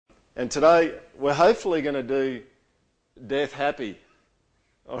And today we're hopefully going to do death happy,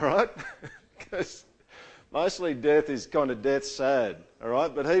 all right? Because mostly death is kind of death sad, all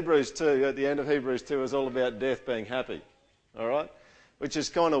right? But Hebrews 2, at the end of Hebrews 2, is all about death being happy, all right? Which is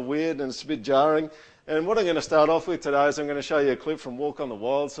kind of weird and it's a bit jarring. And what I'm going to start off with today is I'm going to show you a clip from Walk on the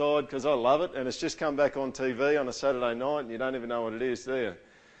Wild Side because I love it and it's just come back on TV on a Saturday night and you don't even know what it is, do you?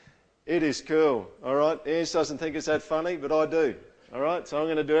 It is cool, all right? Ange doesn't think it's that funny, but I do, all right? So I'm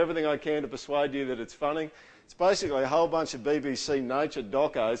going to do everything I can to persuade you that it's funny. It's basically a whole bunch of BBC Nature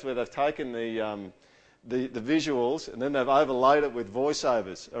docos where they've taken the visuals and then they've overlaid it with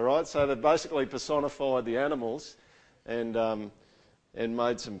voiceovers, all right? So they've basically personified the animals and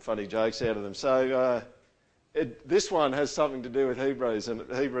made some funny jokes out of them. So this one has something to do with Hebrews, and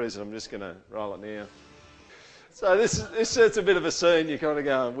Hebrews, I'm just going to roll it now. So this sets a bit of a scene. You're kind of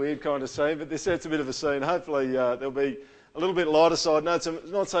going, weird kind of scene, but this sets a bit of a scene. Hopefully there'll be a little bit lighter side. No, it's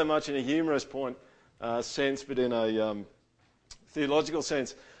not so much in a humorous sense, but in a theological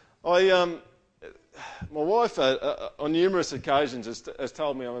sense. My wife, on numerous occasions, has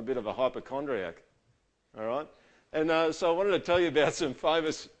told me I'm a bit of a hypochondriac, all right? And so I wanted to tell you about some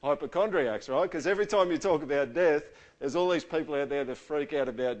famous hypochondriacs, right? Because every time you talk about death, there's all these people out there that freak out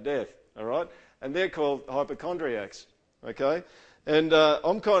about death, all right? And they're called hypochondriacs, okay? And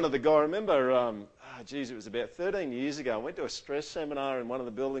I'm kind of the guy. I remember, it was about 13 years ago. I went to a stress seminar in one of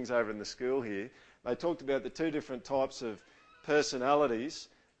the buildings over in the school here. They talked about the two different types of personalities.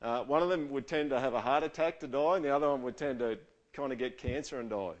 One of them would tend to have a heart attack to die, and the other one would tend to kind of get cancer and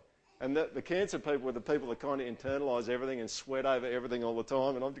die. And the cancer people were the people that kind of internalise everything and sweat over everything all the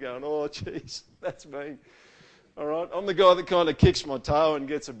time. And I'm going, oh, jeez, that's me. All right, I'm the guy that kind of kicks my toe and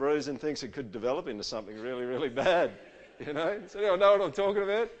gets a bruise and thinks it could develop into something really, really bad. You know? So I know what I'm talking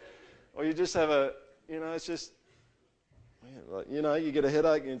about. Or you just have it's just, you get a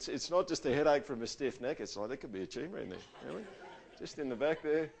headache. And it's not just a headache from a stiff neck. It's like there could be a tumour in there. Really? Just in the back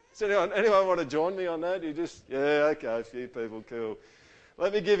there. So anyone want to join me on that? Okay, a few people, cool.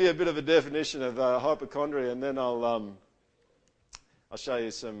 Let me give you a bit of a definition of hypochondria, and then I'll show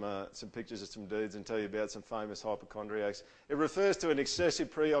you some pictures of some dudes and tell you about some famous hypochondriacs. It refers to an excessive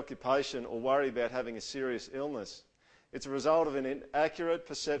preoccupation or worry about having a serious illness. It's a result of an inaccurate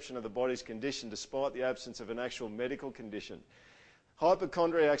perception of the body's condition despite the absence of an actual medical condition.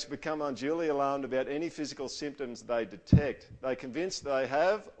 Hypochondriacs become unduly alarmed about any physical symptoms they detect. They're convinced they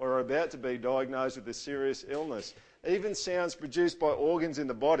have or are about to be diagnosed with a serious illness. Even sounds produced by organs in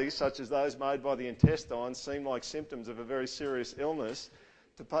the body, such as those made by the intestines, seem like symptoms of a very serious illness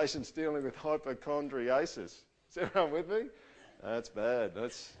to patients dealing with hypochondriasis. Is everyone with me? That's bad.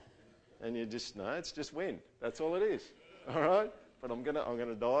 It's just wind. That's all it is. All right? But I'm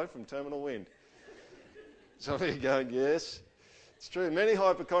gonna die from terminal wind. Some of you going, yes. It's true. Many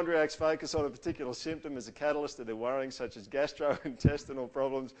hypochondriacs focus on a particular symptom as a catalyst to their worrying, such as gastrointestinal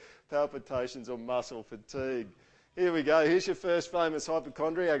problems, palpitations, or muscle fatigue. Here we go. Here's your first famous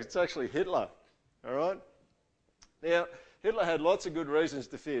hypochondriac. It's actually Hitler. All right? Now, Hitler had lots of good reasons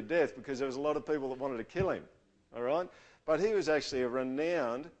to fear death because there was a lot of people that wanted to kill him. All right? But he was actually a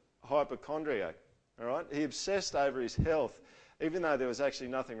renowned hypochondriac. All right? He obsessed over his health, even though there was actually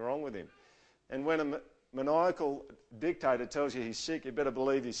nothing wrong with him. And when a maniacal dictator tells you he's sick, you better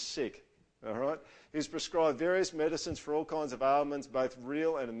believe he's sick. All right? He's prescribed various medicines for all kinds of ailments, both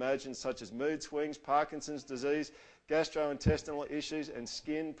real and imagined, such as mood swings, Parkinson's disease, gastrointestinal issues, and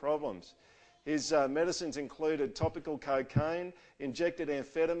skin problems. His medicines included topical cocaine, injected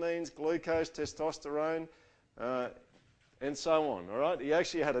amphetamines, glucose, testosterone, and so on. All right? He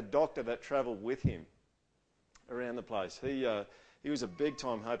actually had a doctor that travelled with him around the place. He was a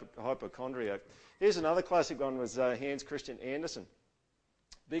big-time hypochondriac. Here's another classic one, was Hans Christian Andersen.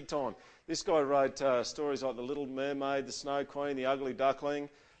 Big time. This guy wrote stories like The Little Mermaid, The Snow Queen, The Ugly Duckling.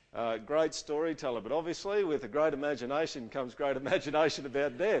 Great storyteller, but obviously with a great imagination comes great imagination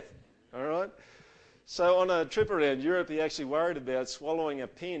about death. All right? So on a trip around Europe, he actually worried about swallowing a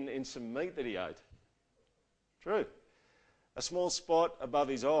pin in some meat that he ate. True. A small spot above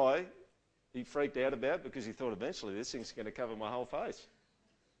his eye he freaked out about because he thought eventually this thing's going to cover my whole face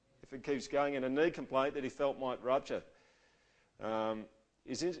if it keeps going, and a knee complaint that he felt might rupture.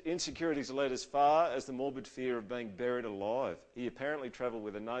 His insecurities led as far as the morbid fear of being buried alive. He apparently travelled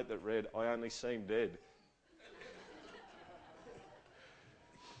with a note that read, "I only seem dead."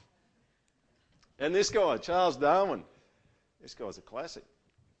 And this guy, Charles Darwin, this guy's a classic.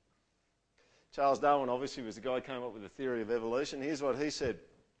 Charles Darwin obviously was the guy who came up with the theory of evolution. Here's what he said.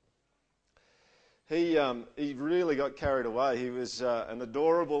 he really got carried away. He was an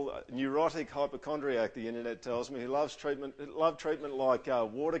adorable, neurotic hypochondriac, the internet tells me. He loved treatment like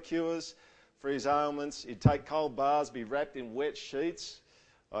water cures for his ailments. He'd take cold baths, be wrapped in wet sheets.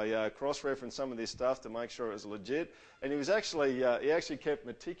 I cross-referenced some of this stuff to make sure it was legit. And he actually kept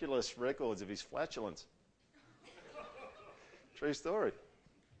meticulous records of his flatulence. True story.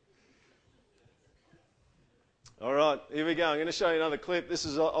 All right, here we go. I'm going to show you another clip. This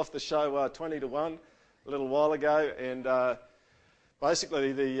is off the show 20 to 1 a little while ago. And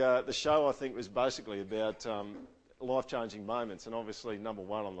basically the show, I think, was basically about life-changing moments. And obviously number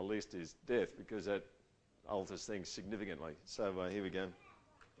one on the list is death, because that alters things significantly. So here we go.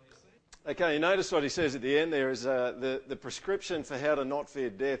 Okay, you notice what he says at the end there is the prescription for how to not fear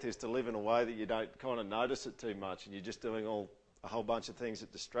death is to live in a way that you don't kind of notice it too much and you're just doing a whole bunch of things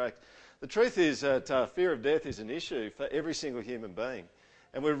that distract. The truth is that fear of death is an issue for every single human being.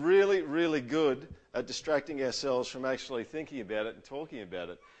 And we're really, really good at distracting ourselves from actually thinking about it and talking about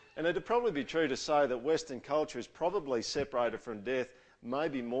it. And it'd probably be true to say that Western culture is probably separated from death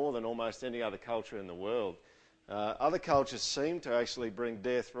maybe more than almost any other culture in the world. Other cultures seem to actually bring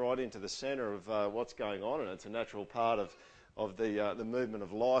death right into the centre of what's going on, and it's a natural part of the movement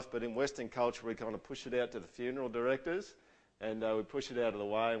of life. But in Western culture, we kind of push it out to the funeral directors, and we push it out of the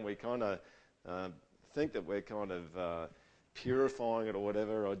way, and we kind of think that we're kind of purifying it or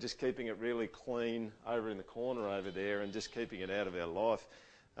whatever, or just keeping it really clean over in the corner over there and just keeping it out of our life.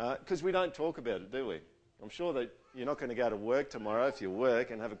 Because we don't talk about it, do we? I'm sure that you're not going to go to work tomorrow if you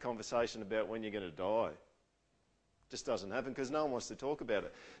work and have a conversation about when you're going to die. Just doesn't happen because no one wants to talk about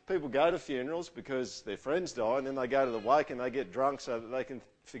it. People go to funerals because their friends die, and then they go to the wake and they get drunk so that they can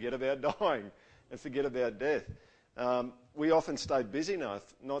forget about dying and forget about death. We often stay busy enough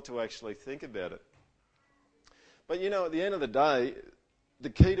not to actually think about it. But you know, at the end of the day, the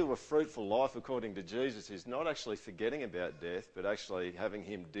key to a fruitful life, according to Jesus, is not actually forgetting about death, but actually having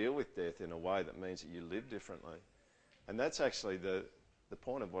him deal with death in a way that means that you live differently. And that's actually the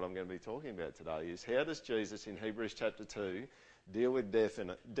point of what I'm going to be talking about today, is how does Jesus in Hebrews chapter 2 deal with death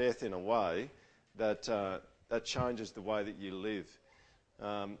in a way that changes the way that you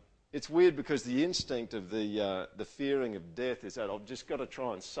live. It's weird because the instinct of the fearing of death is that I've just got to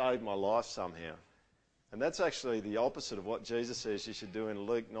try and save my life somehow. And that's actually the opposite of what Jesus says you should do in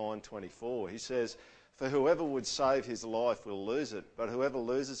Luke 9:24. He says, "For whoever would save his life will lose it, but whoever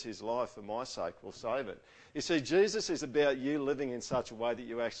loses his life for my sake will save it." You see, Jesus is about you living in such a way that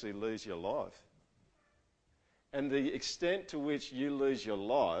you actually lose your life. And the extent to which you lose your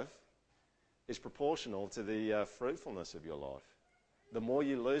life is proportional to the fruitfulness of your life. The more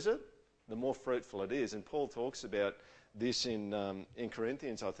you lose it, the more fruitful it is. And Paul talks about this in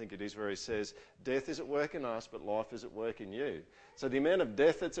Corinthians, I think it is, where he says, death is at work in us, but life is at work in you. So the amount of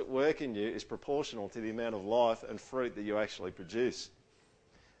death that's at work in you is proportional to the amount of life and fruit that you actually produce.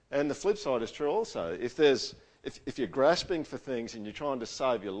 And the flip side is true also. If you're grasping for things and you're trying to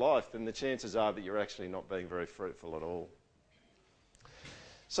save your life, then the chances are that you're actually not being very fruitful at all.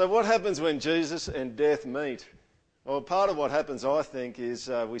 So what happens when Jesus and death meet? Well, part of what happens, I think, is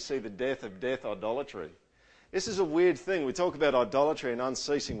we see the death of death idolatry. This is a weird thing. We talk about idolatry and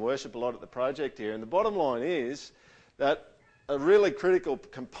unceasing worship a lot at the project here, and the bottom line is that a really critical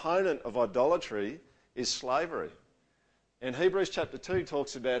component of idolatry is slavery. And Hebrews chapter 2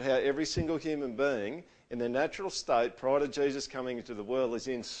 talks about how every single human being in their natural state prior to Jesus coming into the world is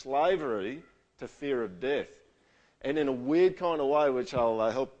in slavery to fear of death. And in a weird kind of way, which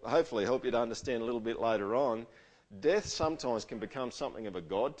I'll hopefully help you to understand a little bit later on, death sometimes can become something of a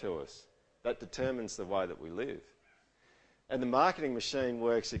god to us that determines the way that we live. And the marketing machine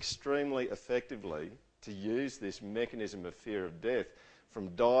works extremely effectively to use this mechanism of fear of death,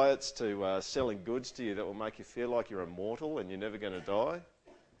 from diets to selling goods to you that will make you feel like you're immortal and you're never going to die.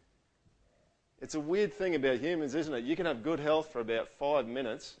 It's a weird thing about humans, isn't it? You can have good health for about 5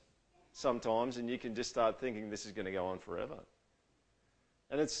 minutes sometimes and you can just start thinking this is going to go on forever.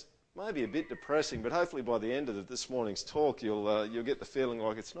 And it's maybe a bit depressing, but hopefully by the end of this morning's talk you'll get the feeling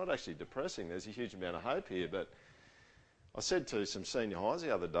like it's not actually depressing. There's a huge amount of hope here. But I said to some senior highs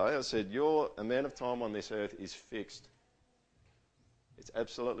the other day, I said, your amount of time on this earth is fixed. It's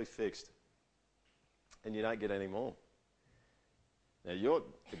absolutely fixed. And you don't get any more. Now,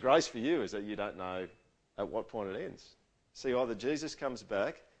 the grace for you is that you don't know at what point it ends. See, either Jesus comes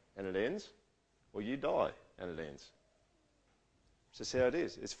back and it ends, or you die and it ends. It's just how it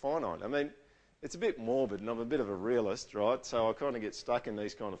is. It's finite. I mean, it's a bit morbid, and I'm a bit of a realist, right? So I kind of get stuck in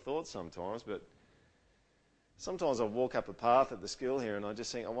these kind of thoughts sometimes, but sometimes I walk up a path at the school here and I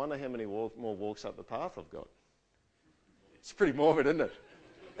just think, I wonder how many more walks up the path I've got. It's pretty morbid, isn't it?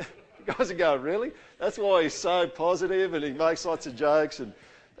 You guys are going, really? That's why he's so positive and he makes lots of jokes. And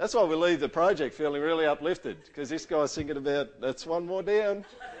that's why we leave the project feeling really uplifted, because this guy's thinking about, that's one more down.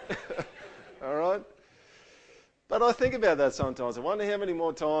 All right? But I think about that sometimes. I wonder how many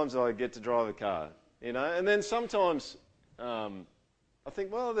more times I get to drive a car, you know. And then sometimes I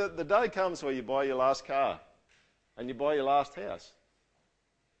think, well, the day comes where you buy your last car and you buy your last house.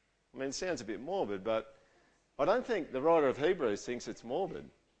 I mean, it sounds a bit morbid, but I don't think the writer of Hebrews thinks it's morbid.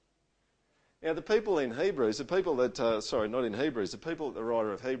 Now, the people in Hebrews, the people that, not in Hebrews, the people that the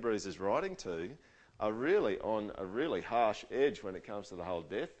writer of Hebrews is writing to are really on a really harsh edge when it comes to the whole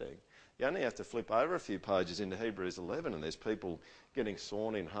death thing. You only have to flip over a few pages into Hebrews 11 and there's people getting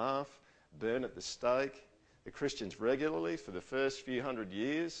sawn in half, burned at the stake. The Christians regularly, for the first few hundred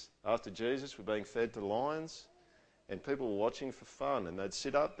years after Jesus, were being fed to lions, and people were watching for fun, and they'd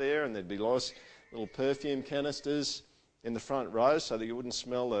sit up there and there'd be nice little perfume canisters in the front row so that you wouldn't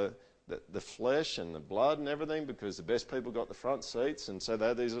smell the flesh and the blood and everything, because the best people got the front seats, and so they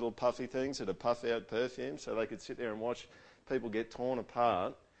had these little puffy things that would puff out perfume so they could sit there and watch people get torn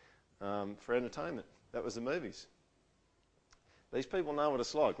apart for entertainment. That was the movies. These people know what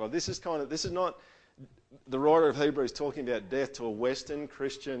it's like. Well, this is not the writer of Hebrews talking about death to a Western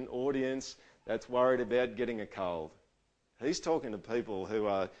Christian audience that's worried about getting a cold. He's talking to people who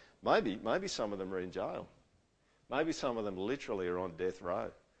are, maybe some of them are in jail. Maybe some of them literally are on death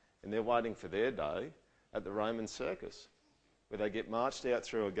row. And they're waiting for their day at the Roman circus, where they get marched out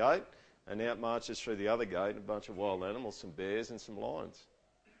through a gate and out marches through the other gate a bunch of wild animals, some bears and some lions.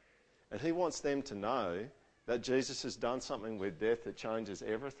 And he wants them to know that Jesus has done something with death that changes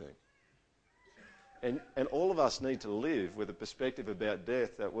everything. And all of us need to live with a perspective about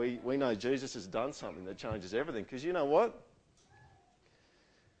death that we know Jesus has done something that changes everything. Because you know what?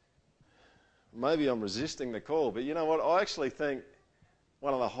 Maybe I'm resisting the call, but you know what? I actually think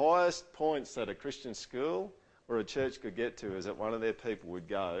one of the highest points that a Christian school or a church could get to is that one of their people would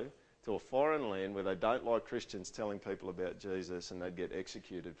go to a foreign land where they don't like Christians telling people about Jesus, and they'd get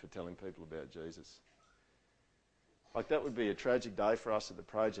executed for telling people about Jesus. Like, that would be a tragic day for us at the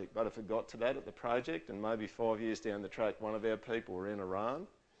project, but if it got to that at the project, and maybe 5 years down the track one of our people were in Iran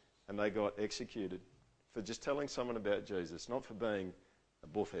and they got executed for just telling someone about Jesus, not for being a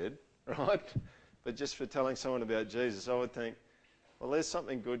buffhead, right, but just for telling someone about Jesus, I would think, well, there's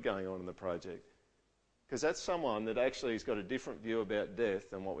something good going on in the project. Because that's someone that actually has got a different view about death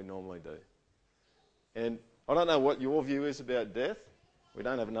than what we normally do. And I don't know what your view is about death. We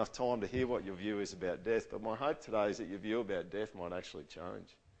don't have enough time to hear what your view is about death, but my hope today is that your view about death might actually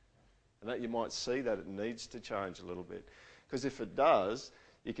change. And that you might see that it needs to change a little bit. Because if it does,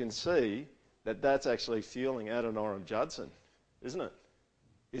 you can see that that's actually fueling Adoniram Judson, isn't it?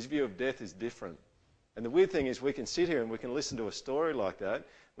 His view of death is different. And the weird thing is we can sit here and we can listen to a story like that.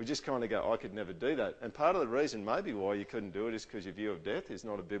 We just kind of go, I could never do that. And part of the reason maybe why you couldn't do it is because your view of death is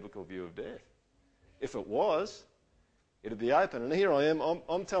not a biblical view of death. If it was, it'd be open. And here I am,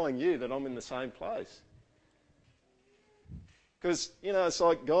 I'm telling you that I'm in the same place. Because, you know, it's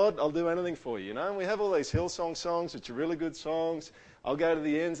like, God, I'll do anything for you, you know. And we have all these Hillsong songs, which are really good songs. I'll go to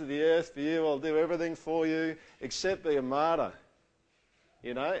the ends of the earth for you. I'll do everything for you, except be a martyr,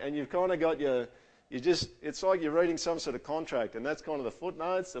 you know. And you've kind of got it's like you're reading some sort of contract, and that's kind of the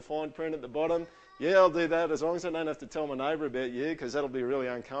footnotes, the fine print at the bottom. Yeah, I'll do that as long as I don't have to tell my neighbour about you, because that'll be really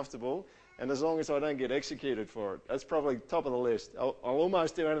uncomfortable. And as long as I don't get executed for it. That's probably top of the list. I'll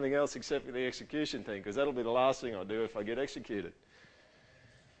almost do anything else except for the execution thing, because that'll be the last thing I do if I get executed.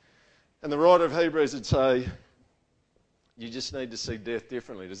 And the writer of Hebrews would say, you just need to see death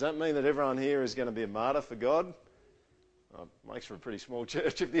differently. Does that mean that everyone here is going to be a martyr for God? Oh, makes for a pretty small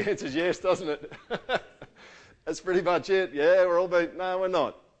church if the answer is yes, doesn't it? That's pretty much it. Yeah, no, we're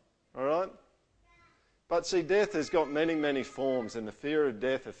not. All right? But see, death has got many, many forms, and the fear of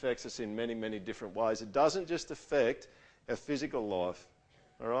death affects us in many, many different ways. It doesn't just affect our physical life,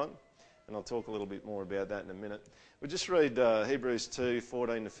 all right? And I'll talk a little bit more about that in a minute. We'll just read Hebrews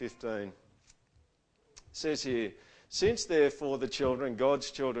 2:14 to 15. It says here, since therefore the children,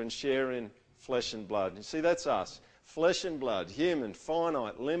 God's children, share in flesh and blood. You see, that's us. Flesh and blood, human,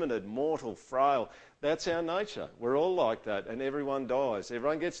 finite, limited, mortal, frail. That's our nature. We're all like that, and everyone dies.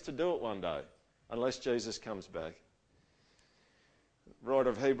 Everyone gets to do it one day, unless Jesus comes back. The writer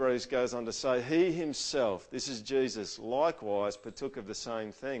of Hebrews goes on to say, he himself, this is Jesus, likewise partook of the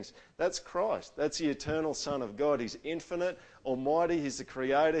same things. That's Christ. That's the eternal Son of God. He's infinite, almighty. He's the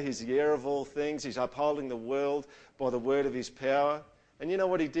creator. He's the heir of all things. He's upholding the world by the word of his power. And you know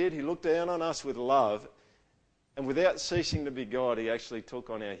what he did? He looked down on us with love, and without ceasing to be God, he actually took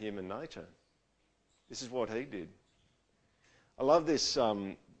on our human nature. This is what he did. I love this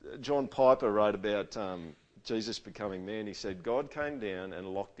John Piper wrote about Jesus becoming man. He said, God came down and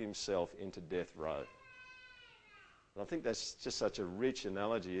locked himself into death row. And I think that's just such a rich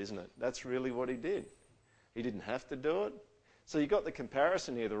analogy, isn't it? That's really what he did. He didn't have to do it. So you've got the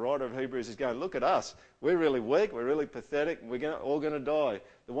comparison here. The writer of Hebrews is going, look at us. We're really weak. We're really pathetic. We're all going to die.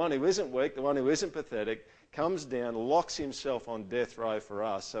 The one who isn't weak, the one who isn't pathetic, comes down, locks himself on death row for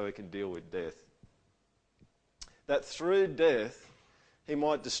us so he can deal with death. That through death, he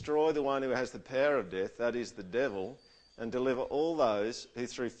might destroy the one who has the power of death, that is the devil, and deliver all those who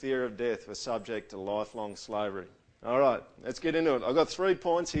through fear of death were subject to lifelong slavery. All right, let's get into it. I've got 3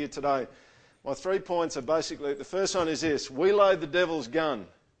 points here today. My 3 points are basically, the first one is this: we load the devil's gun.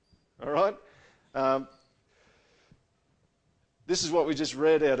 All right? This is what we just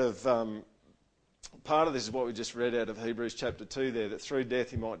read out of, part of this is what we just read out of Hebrews chapter 2 there, that through death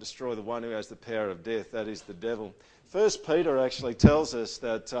he might destroy the one who has the power of death, that is the devil. 1 Peter actually tells us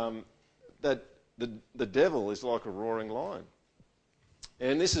that, that the devil is like a roaring lion.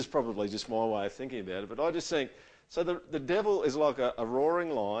 And this is probably just my way of thinking about it, but I just think, so the devil is like a roaring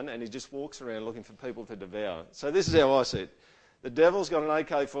lion, and he just walks around looking for people to devour. So this is how I see it. The devil's got an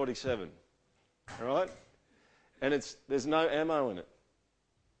AK-47, all right? And there's no ammo in it.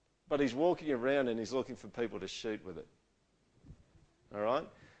 But he's walking around and he's looking for people to shoot with it. All right?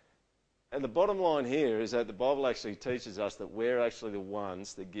 And the bottom line here is that the Bible actually teaches us that we're actually the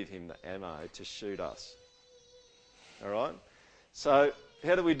ones that give him the ammo to shoot us. All right? So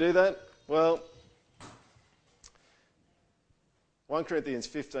how do we do that? Well, 1 Corinthians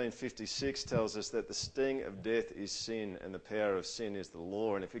 15:56 tells us that the sting of death is sin and the power of sin is the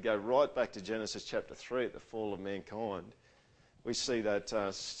law. And if we go right back to Genesis chapter 3 at the fall of mankind, we see that,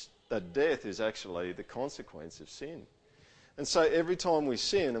 that death is actually the consequence of sin. And so every time we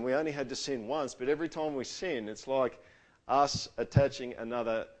sin, and we only had to sin once, but every time we sin, it's like us attaching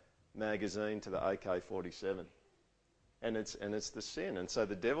another magazine to the AK-47. And it's the sin. And so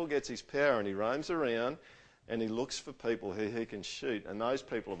the devil gets his power and he roams around and he looks for people who he can shoot, and those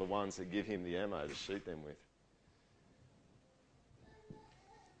people are the ones that give him the ammo to shoot them with.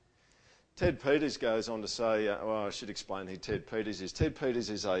 Ted Peters goes on to say, well, I should explain who Ted Peters is. Ted Peters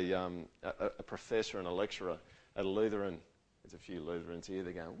is a professor and a lecturer at a Lutheran. There's a few Lutherans here.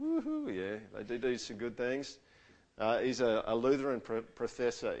 They're going, woohoo, yeah, they do some good things. He's a Lutheran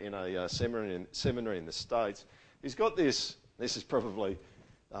professor in a seminary in the States. He's got this is probably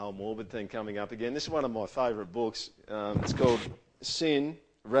the whole morbid thing coming up again. This is one of my favourite books. It's called Sin,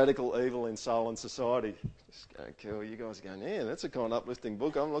 Radical Evil in Soul and Society. Just going, cool. You guys are going, yeah, that's a kind of uplifting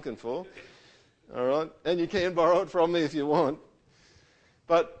book I'm looking for. All right? And you can borrow it from me if you want.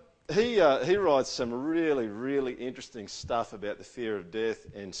 But he writes some really, really interesting stuff about the fear of death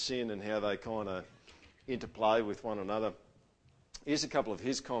and sin and how they kind of interplay with one another. Here's a couple of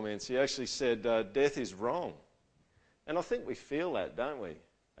his comments. He actually said, death is wrong. And I think we feel that, don't we?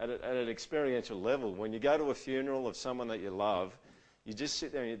 At an experiential level. When you go to a funeral of someone that you love, you just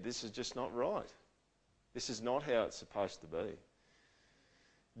sit there and this is just not right. This is not how it's supposed to be.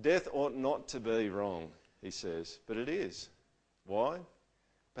 Death ought not to be wrong, he says, but it is. Why?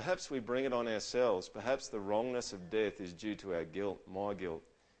 Perhaps we bring it on ourselves. Perhaps the wrongness of death is due to our guilt, my guilt.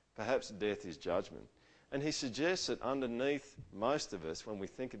 Perhaps death is judgment. And he suggests that underneath most of us, when we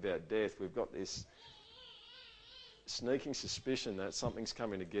think about death, we've got this sneaking suspicion that something's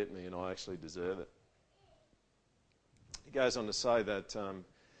coming to get me and I actually deserve it. He goes on to say that,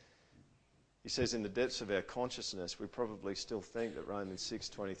 he says, in the depths of our consciousness, we probably still think that Romans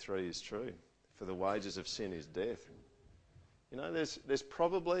 6:23 is true. For the wages of sin is death. You know, there's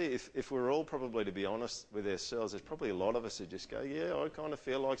probably, if we're all probably to be honest with ourselves, there's probably a lot of us who just go, yeah, I kind of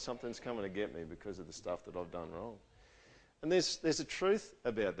feel like something's coming to get me because of the stuff that I've done wrong. And there's a truth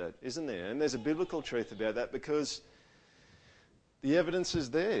about that, isn't there? And there's a biblical truth about that because the evidence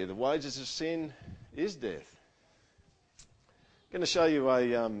is there. The wages of sin is death. I'm going to show you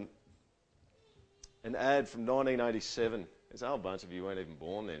an ad from 1987. There's a whole bunch of you weren't even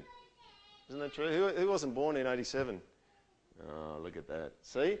born then. Isn't that true? Who wasn't born in 87? Oh, look at that.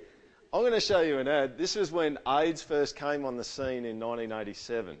 See? I'm going to show you an ad. This was when AIDS first came on the scene in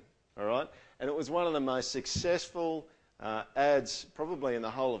 1987. All right? And it was one of the most successful ads probably in the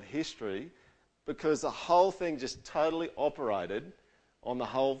whole of history because the whole thing just totally operated on the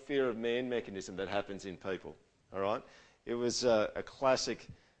whole fear of man mechanism that happens in people. All right? It was a classic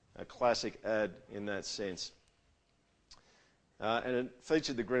ad in that sense. And it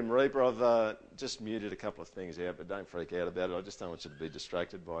featured the Grim Reaper. I've just muted a couple of things out, but don't freak out about it. I just don't want you to be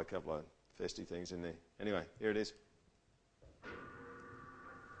distracted by a couple of festy things in there. Anyway, here it is.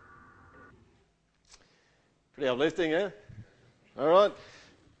 Pretty uplifting, eh? All right.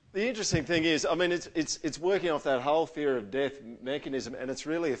 The interesting thing is, I mean, it's working off that whole fear of death mechanism, and it's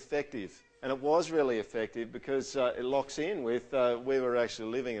really effective. And it was really effective because it locks in with where we're actually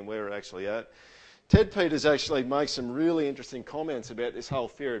living and where we're actually at. Ted Peters actually makes some really interesting comments about this whole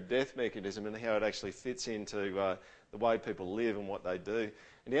fear of death mechanism and how it actually fits into the way people live and what they do.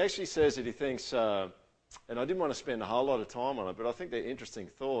 And he actually says that he thinks, and I didn't want to spend a whole lot of time on it, but I think they're interesting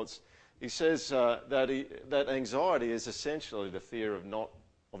thoughts. He says that anxiety is essentially the fear of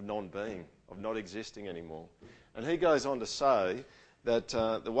non-being, of not existing anymore. And he goes on to say that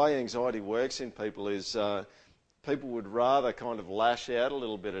the way anxiety works in people is people would rather kind of lash out a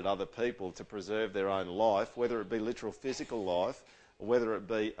little bit at other people to preserve their own life, whether it be literal physical life or whether it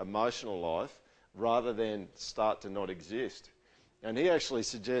be emotional life, rather than start to not exist. And he actually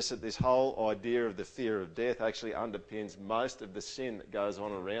suggests that this whole idea of the fear of death actually underpins most of the sin that goes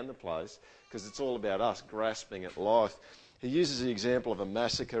on around the place, because it's all about us grasping at life. He uses the example of a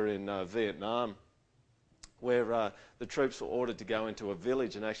massacre in Vietnam, where the troops were ordered to go into a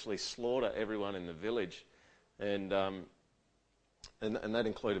village and actually slaughter everyone in the village. And that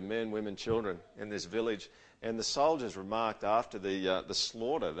included men, women, children in this village. And the soldiers remarked after the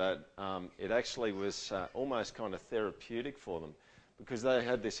slaughter that it actually was almost kind of therapeutic for them, because they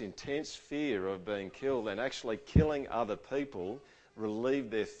had this intense fear of being killed, and actually killing other people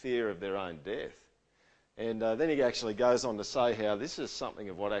relieved their fear of their own death. And then he actually goes on to say how this is something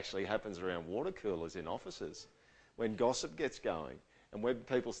of what actually happens around water coolers in offices when gossip gets going. And when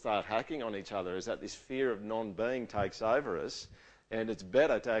people start hacking on each other, is that this fear of non-being takes over us, and it's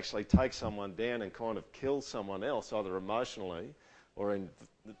better to actually take someone down and kind of kill someone else, either emotionally or in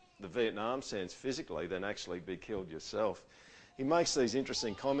the Vietnam sense physically, than actually be killed yourself. He makes these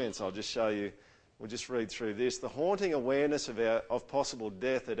interesting comments. I'll just show you. We'll just read through this. The haunting awareness of possible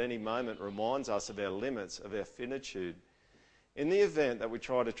death at any moment reminds us of our limits, of our finitude. In the event that we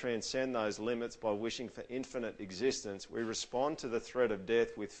try to transcend those limits by wishing for infinite existence, we respond to the threat of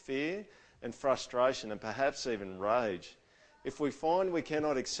death with fear and frustration and perhaps even rage. If we find we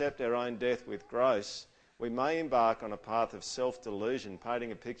cannot accept our own death with grace, we may embark on a path of self-delusion,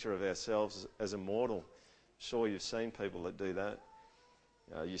 painting a picture of ourselves as immortal. Sure, you've seen people that do that.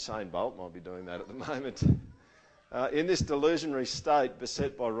 Usain Bolt might be doing that at the moment. In this delusionary state,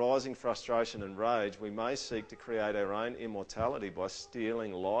 beset by rising frustration and rage, we may seek to create our own immortality by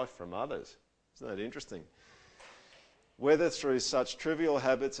stealing life from others. Isn't that interesting? Whether through such trivial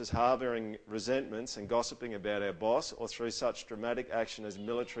habits as harbouring resentments and gossiping about our boss, or through such dramatic action as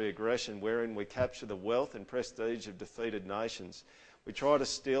military aggression, wherein we capture the wealth and prestige of defeated nations, we try to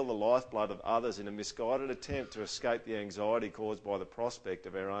steal the lifeblood of others in a misguided attempt to escape the anxiety caused by the prospect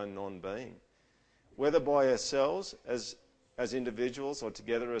of our own non-being. Whether by ourselves as individuals or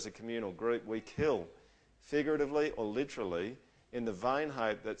together as a communal group, we kill, figuratively or literally, in the vain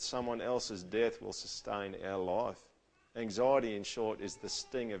hope that someone else's death will sustain our life. Anxiety, in short, is the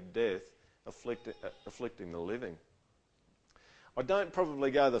sting of death afflicting the living. I don't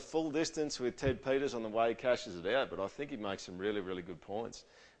probably go the full distance with Ted Peters on the way he cashes it out, but I think he makes some really, really good points.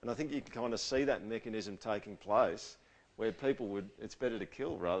 And I think you can kind of see that mechanism taking place where people it's better to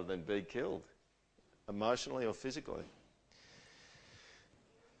kill rather than be killed, emotionally or physically.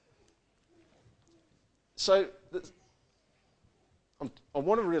 So I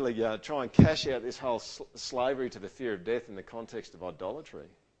want to really try and cash out this whole slavery to the fear of death in the context of idolatry,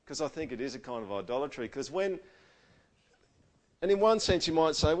 because I think it is a kind of idolatry. Because and in one sense you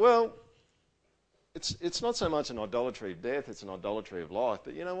might say, well, it's not so much an idolatry of death, it's an idolatry of life.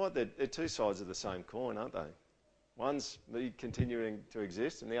 But you know what? They're two sides of the same coin, aren't they? One's me continuing to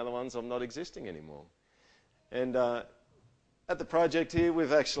exist, and the other one's I'm not existing anymore. And at the project here,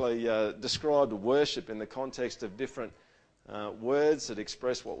 we've actually described worship in the context of different words that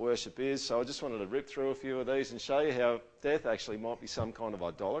express what worship is. So I just wanted to rip through a few of these and show you how death actually might be some kind of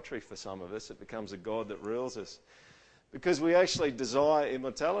idolatry for some of us. It becomes a god that rules us. Because we actually desire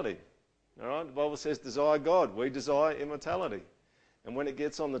immortality. All right? The Bible says desire God. We desire immortality. And when it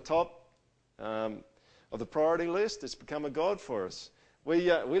gets on the top of the priority list, it's become a god for us.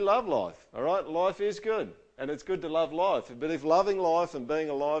 We love life. All right? Life is good. And it's good to love life. But if loving life and being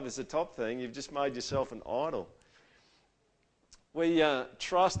alive is the top thing, you've just made yourself an idol. We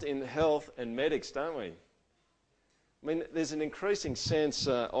trust in health and medics, don't we? I mean, there's an increasing sense,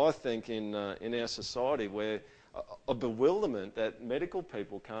 I think, in our society where a bewilderment that medical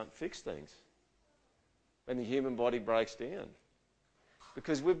people can't fix things when the human body breaks down.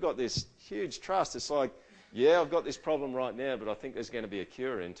 Because we've got this huge trust. It's like, yeah, I've got this problem right now, but I think there's going to be a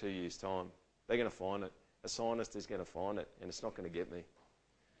cure in 2 years' time. They're going to find it. A scientist is going to find it, and it's not going to get me.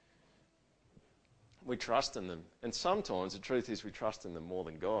 We trust in them. And sometimes the truth is we trust in them more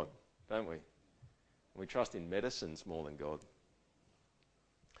than God, don't we? We trust in medicines more than God.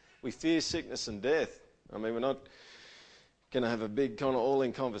 We fear sickness and death. I mean, we're not going to have a big kind of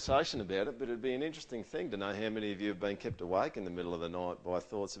all-in conversation about it, but it'd be an interesting thing to know how many of you have been kept awake in the middle of the night by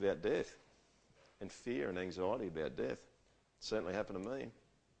thoughts about death and fear and anxiety about death. It certainly happened to me.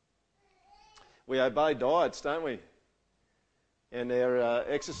 We obey diets, don't we? And our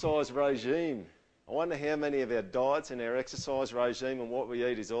exercise regime. I wonder how many of our diets and our exercise regime and what we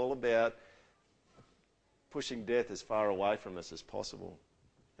eat is all about pushing death as far away from us as possible.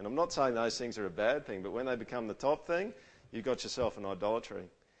 And I'm not saying those things are a bad thing, but when they become the top thing, you've got yourself in idolatry.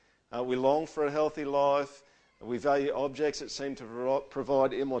 We long for a healthy life. We value objects that seem to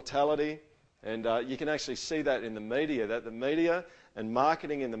provide immortality. And you can actually see that in the media, that the media and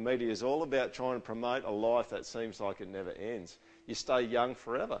marketing in the media is all about trying to promote a life that seems like it never ends. You stay young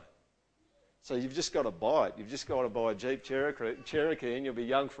forever. So you've just got to buy it. You've just got to buy a Jeep Cherokee and you'll be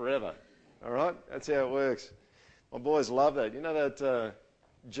young forever. All right? That's how it works. My boys love that. You know that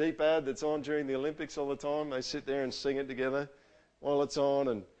Jeep ad that's on during the Olympics all the time? They sit there and sing it together while it's on.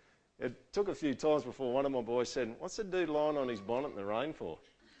 And it took a few times before one of my boys said, "What's the dude lying on his bonnet in the rain for?"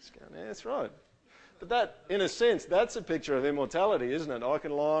 Just going, "Yeah, that's right." But that, in a sense, that's a picture of immortality, isn't it? I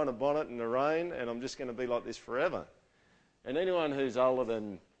can lie on a bonnet in the rain and I'm just going to be like this forever. And anyone who's older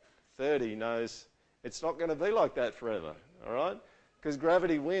than 30 knows it's not going to be like that forever, all right? Because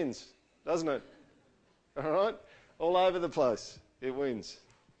gravity wins, doesn't it? All right? All over the place, it wins.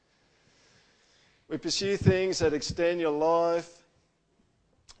 We pursue things that extend your life.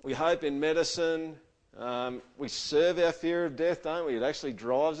 We hope in medicine. We serve our fear of death, don't we? It actually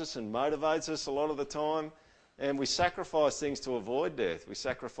drives us and motivates us a lot of the time. And we sacrifice things to avoid death. We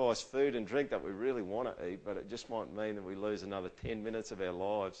sacrifice food and drink that we really want to eat, but it just might mean that we lose another 10 minutes of our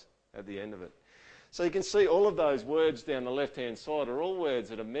lives at the end of it. So you can see all of those words down the left-hand side are all words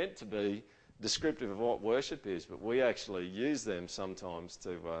that are meant to be descriptive of what worship is, but we actually use them sometimes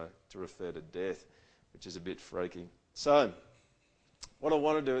to refer to death, which is a bit freaky. So what I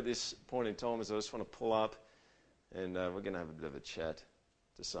want to do at this point in time is I just want to pull up and we're going to have a bit of a chat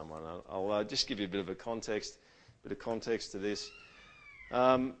to someone. I'll just give you a bit of context to this.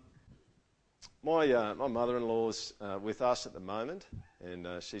 My mother-in-law's with us at the moment, and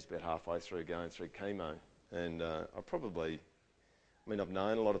she's about halfway through going through chemo. And I've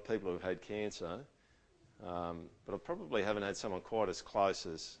known a lot of people who've had cancer, but I probably haven't had someone quite as close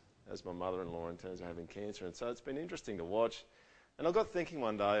as my mother-in-law in terms of having cancer. And so it's been interesting to watch. And I got thinking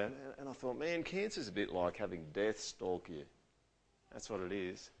one day, and I thought, man, cancer's a bit like having death stalk you. That's what it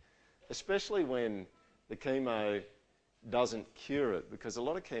is. Especially when the chemo doesn't cure it, because a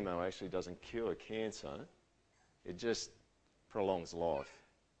lot of chemo actually doesn't cure cancer. It just prolongs life.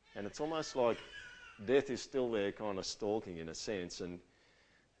 And it's almost like death is still there kind of stalking in a sense. And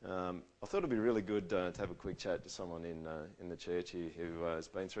I thought it'd be really good to have a quick chat to someone in the church here who has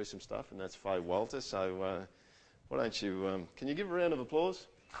been through some stuff, and that's Faye Walter. So why don't you, can you give a round of applause?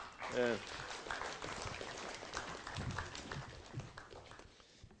 Yeah.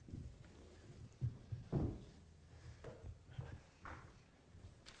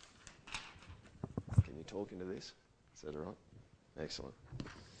 Can you talk into this? Is that all right? Excellent.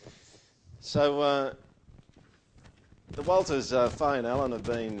 So the Walters, Faye and Alan, have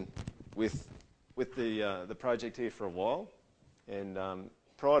been with the project here for a while, and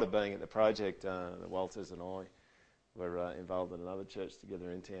prior to being at the project, the Walters and I were involved in another church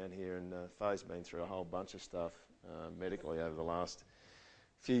together in town here, and Faye's been through a whole bunch of stuff medically over the last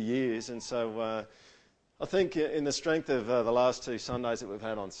few years, and so I think in the strength of the last 2 Sundays that we've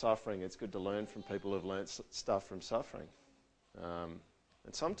had on suffering, it's good to learn from people who've learnt stuff from suffering. And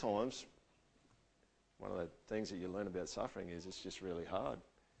sometimes one of the things that you learn about suffering is it's just really hard.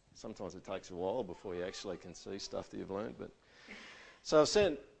 Sometimes it takes a while before you actually can see stuff that you've learned. So I've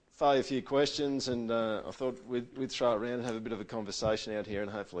sent Faye a few questions, and I thought we'd throw it around and have a bit of a conversation out here,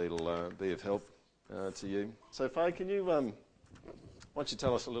 and hopefully it'll be of help to you. So Faye, can you, why don't you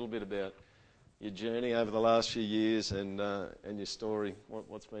tell us a little bit about your journey over the last few years and your story,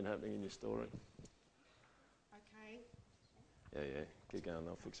 what's been happening in your story? Okay. Yeah, keep going,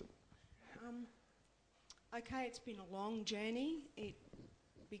 I'll fix it. Okay, it's been a long journey. It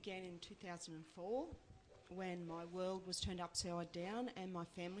began in 2004 when my world was turned upside down and my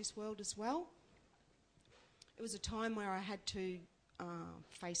family's world as well. It was a time where I had to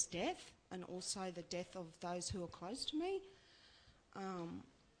face death and also the death of those who were close to me.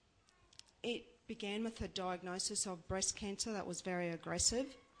 It began with a diagnosis of breast cancer that was very aggressive,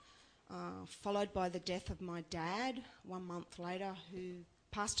 followed by the death of my dad 1 month later, who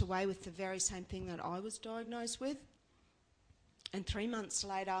passed away with the very same thing that I was diagnosed with. And 3 months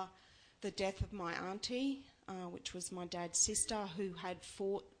later, the death of my auntie, which was my dad's sister, who had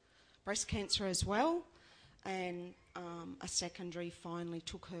fought breast cancer as well, and a secondary finally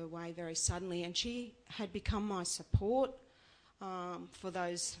took her away very suddenly. And she had become my support for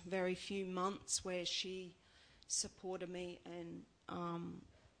those very few months where she supported me, and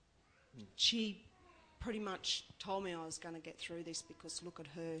she pretty much told me I was going to get through this because look at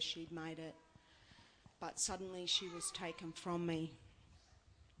her, she'd made it. But suddenly she was taken from me.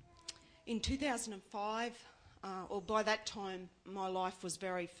 In 2005, or by that time, my life was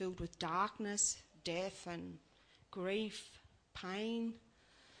very filled with darkness, death and grief, pain,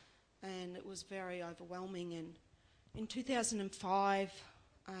 and it was very overwhelming. And in 2005,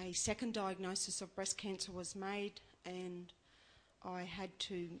 a second diagnosis of breast cancer was made, and I had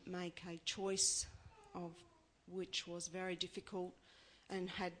to make a choice of which was very difficult, and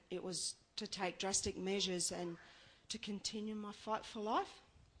it was to take drastic measures and to continue my fight for life.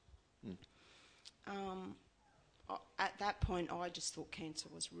 At that point, I just thought cancer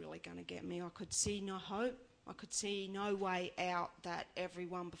was really going to get me. I could see no hope. I could see no way out, that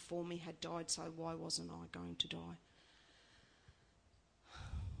everyone before me had died, so why wasn't I going to die?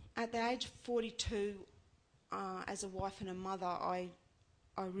 At the age of 42, as a wife and a mother, I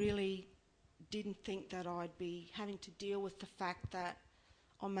really didn't think that I'd be having to deal with the fact that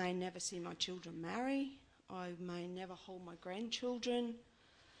I may never see my children marry, I may never hold my grandchildren,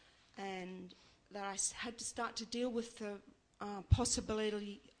 and that I had to start to deal with the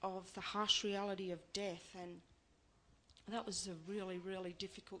possibility of the harsh reality of death. And that was a really, really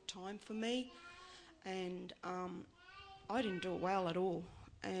difficult time for me, and I didn't do it well at all.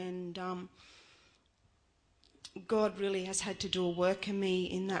 And God really has had to do a work in me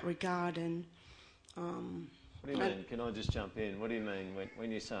in that regard. And what do you mean? Can I just jump in? What do you mean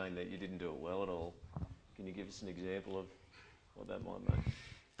when you're saying that you didn't do it well at all? Can you give us an example of what that might mean?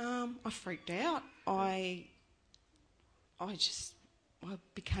 I freaked out. I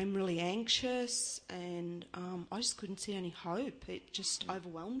became really anxious, and I just couldn't see any hope. It just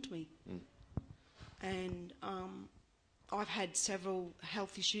overwhelmed me. And I've had several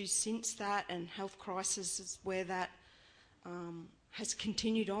health issues since that, and health crises where that has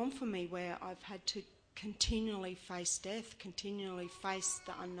continued on for me, where I've had to continually face death, continually face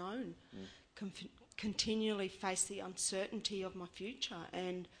the unknown, continually face the uncertainty of my future.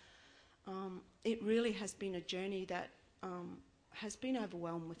 And it really has been a journey that has been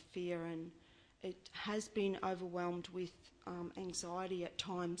overwhelmed with fear, and it has been overwhelmed with anxiety at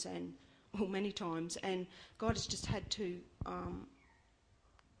times, and many times. And God has just had to,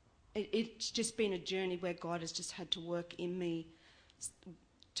 it's just been a journey where God has just had to work in me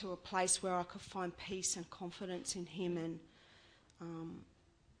to a place where I could find peace and confidence in Him. And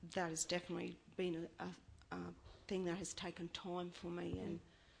that has definitely been a thing that has taken time for me. And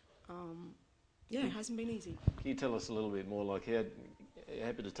it hasn't been easy. Can you tell us a little bit more, like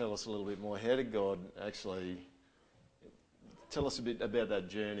happy to tell us a little bit more, how did God actually, tell us a bit about that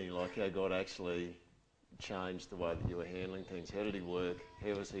journey, like how God actually changed the way that you were handling things? How did He work?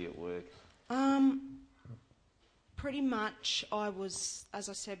 How was He at work? Pretty much I was, as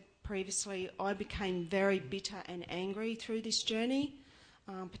I said previously, I became very bitter and angry through this journey,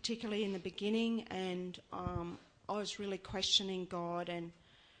 particularly in the beginning, and I was really questioning God, and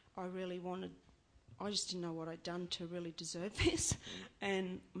I just didn't know what I'd done to really deserve this,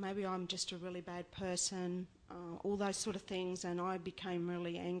 and maybe I'm just a really bad person, all those sort of things. And I became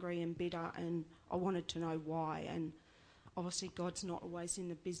really angry and bitter, and I wanted to know why. And obviously God's not always in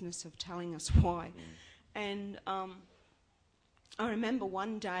the business of telling us why. And I remember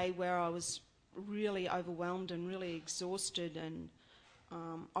one day where I was really overwhelmed and really exhausted, and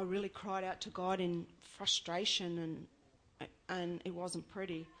I really cried out to God in frustration, and it wasn't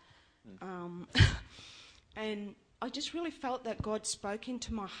pretty. And I just really felt that God spoke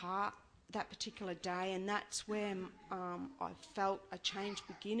into my heart that particular day, and that's where I felt a change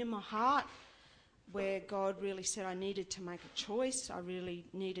begin in my heart, where God really said I needed to make a choice. I really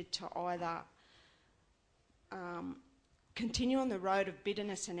needed to either continue on the road of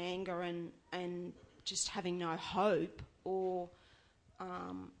bitterness and anger and just having no hope, or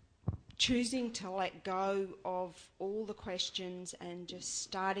choosing to let go of all the questions and just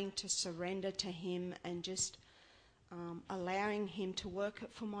starting to surrender to Him, and just allowing Him to work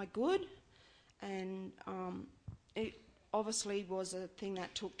it for my good. And it obviously was a thing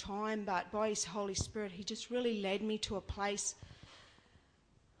that took time, but by His Holy Spirit, He just really led me to a place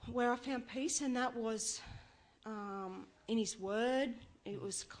where I found peace, and that was in His Word. It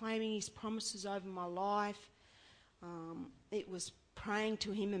was claiming His promises over my life. It was praying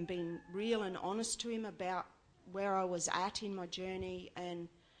to him and being real and honest to him about where I was at in my journey, and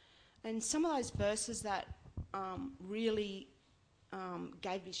some of those verses that really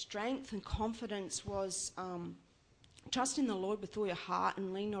gave me strength and confidence was trust in the Lord with all your heart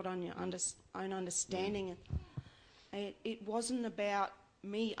and lean not on your own understanding. It wasn't about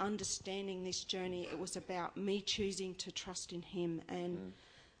me understanding this journey, it was about me choosing to trust in him. And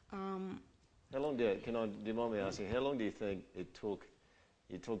how long do you mind me asking, how long do you think it took?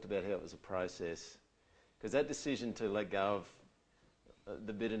 You talked about how it was a process, because that decision to let go of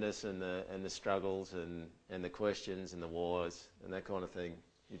the bitterness and the struggles and the questions and the whys and that kind of thing,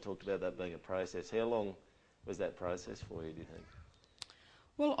 you talked about that being a process. How long was that process for you, do you think?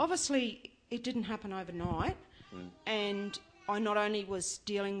 Well, obviously it didn't happen overnight, and I not only was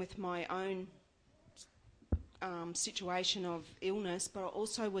dealing with my own situation of illness, but I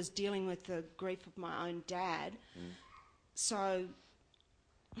also was dealing with the grief of my own dad. So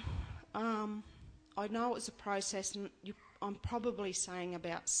I know it was a process, and I'm probably saying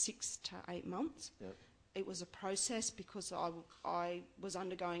about 6 to 8 months. Yep. It was a process because I was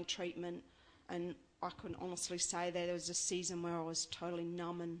undergoing treatment, and I can honestly say that there was a season where I was totally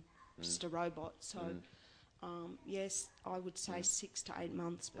numb and just a robot. So yes, I would say 6 to 8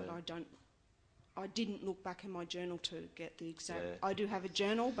 months, but I didn't look back in my journal to get the exact... Yeah. I do have a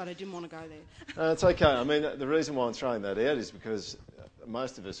journal, but I didn't want to go there. It's okay. I mean, the reason why I'm throwing that out is because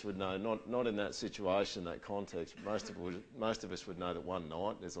most of us would know, not in that situation, that context, most of us would know that one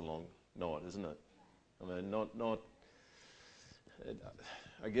night is a long night, isn't it? I mean, not.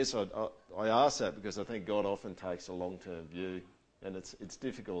 I guess I ask that because I think God often takes a long-term view, and it's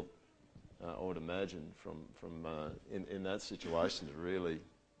difficult, I would imagine, from in that situation to really,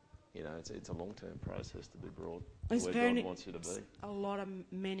 it's a long-term process to be brought where God wants you to be. A lot of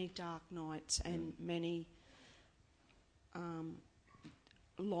many dark nights and many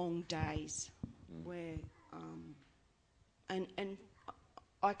long days where and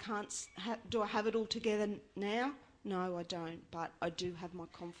I can't do I have it all together now? No, I don't, but I do have my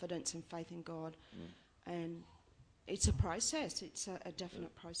confidence and faith in God, and it's a process. It's a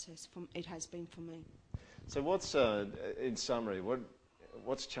definite process. It has been for me. So what's in summary,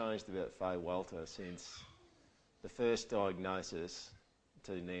 what's changed about Faye Walter since the first diagnosis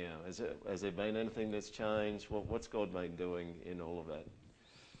to now? Has there been anything that's changed? What's God been doing in all of that?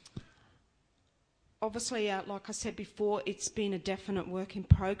 Obviously, like I said before, it's been a definite work in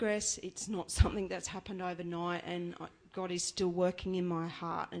progress. It's not something that's happened overnight, and God is still working in my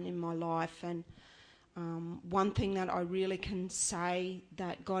heart and in my life. And one thing that I really can say,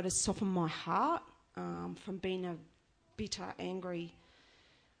 that God has softened my heart from being a bitter, angry,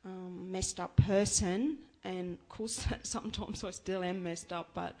 messed up person. And of course, sometimes I still am messed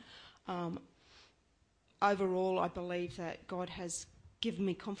up, but overall, I believe that God has given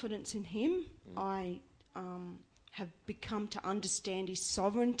me confidence in him. I have become to understand his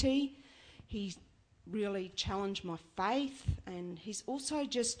sovereignty. He's really challenged my faith, and he's also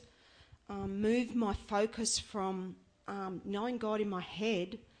just moved my focus from knowing God in my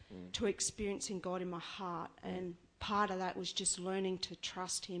head to experiencing God in my heart. And part of that was just learning to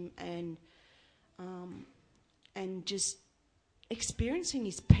trust him and just experiencing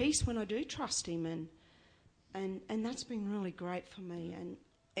his peace when I do trust him, and that's been really great for me.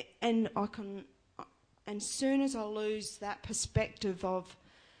 And I can, and soon as I lose that perspective of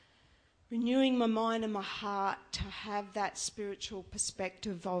renewing my mind and my heart to have that spiritual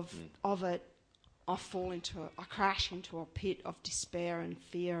perspective of it, I crash into a pit of despair and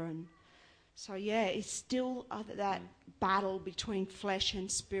fear. And so it's still that battle between flesh and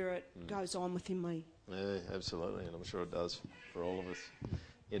spirit goes on within me. Yeah, absolutely, and I'm sure it does for all of us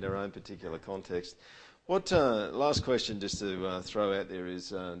in our own particular context. What last question just to throw out there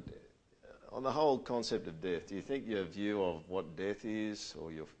is, on the whole concept of death, do you think your view of what death is,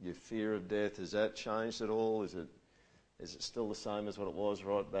 or your fear of death, has that changed at all? Is it still the same as what it was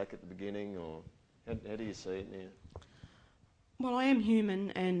right back at the beginning, or how do you see it now? Well, I am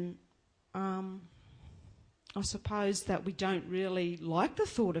human, and I suppose that we don't really like the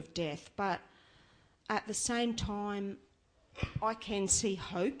thought of death, but at the same time, I can see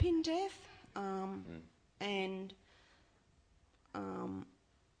hope in death, and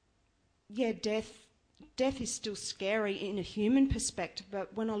death is still scary in a human perspective,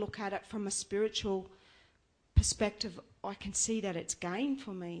 but when I look at it from a spiritual perspective, I can see that it's gain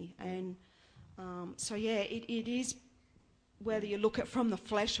for me. And it is, whether you look at it from the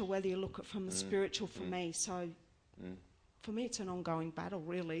flesh or whether you look at it from the spiritual for me. So for me, it's an ongoing battle,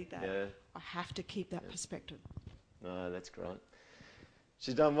 really, that I have to keep that perspective. No, that's great.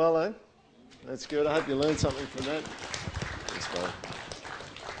 She's done well, eh? That's good. I hope you learned something from that. Thanks, Faye.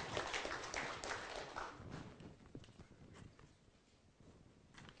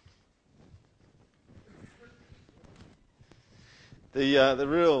 The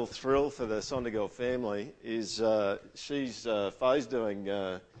real thrill for the Sondergaard family is Faye's doing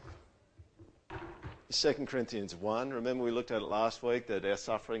 2 Corinthians 1. Remember we looked at it last week, that our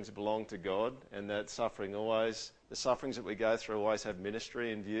sufferings belong to God, and that the sufferings that we go through always have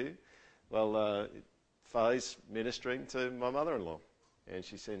ministry in view. Well, Faye's ministering to my mother-in-law, and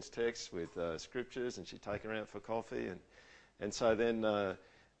she sends texts with scriptures, and she's taken her out for coffee, and so then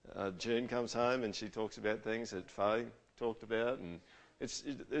June comes home and she talks about things that Faye talked about, and it's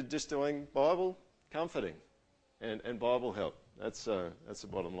just doing Bible comforting and Bible help. That's the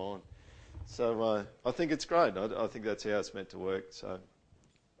bottom line. So I think it's great. I think that's how it's meant to work. So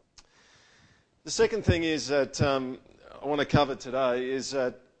the second thing is that I want to cover today is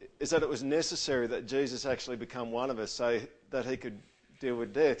that it was necessary that Jesus actually become one of us so that he could deal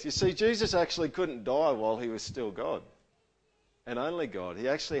with death. You see, Jesus actually couldn't die while he was still God and only God. He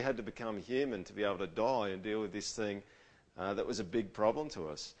actually had to become human to be able to die and deal with this thing that was a big problem to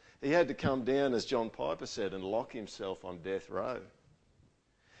us. He had to come down, as John Piper said, and lock himself on death row.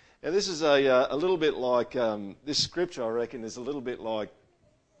 Now, this is a little bit like, this scripture, I reckon, is a little bit like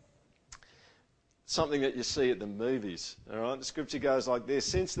something that you see at the movies. All right? The scripture goes like this: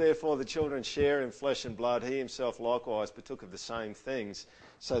 "Since therefore the children share in flesh and blood, he himself likewise partook of the same things,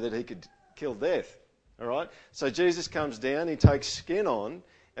 so that he could kill death." All right? So Jesus comes down, he takes skin on,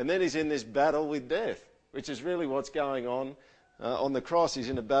 and then he's in this battle with death, which is really what's going on the cross. He's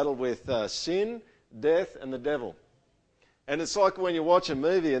in a battle with sin, death, and the devil. And it's like when you watch a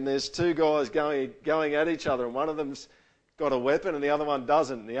movie and there's two guys going at each other, and one of them's got a weapon and the other one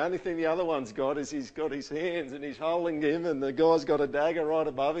doesn't. And the only thing the other one's got is he's got his hands and he's holding him, and the guy's got a dagger right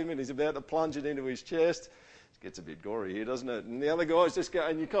above him and he's about to plunge it into his chest. It gets a bit gory here, doesn't it? And the other guy's just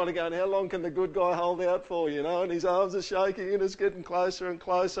going, you're kind of going, how long can the good guy hold out for, you know? And his arms are shaking and it's getting closer and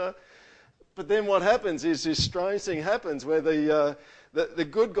closer. But then what happens is this strange thing happens where the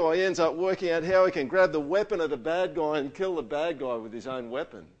good guy ends up working out how he can grab the weapon of the bad guy and kill the bad guy with his own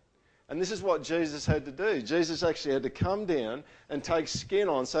weapon. And this is what Jesus had to do. Jesus actually had to come down and take skin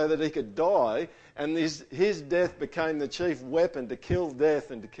on so that he could die, and his death became the chief weapon to kill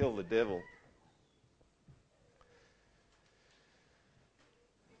death and to kill the devil.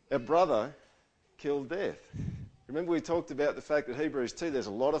 Our brother killed death. Remember we talked about the fact that Hebrews 2, there's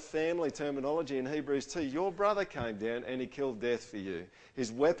a lot of family terminology in Hebrews 2. Your brother came down and he killed death for you.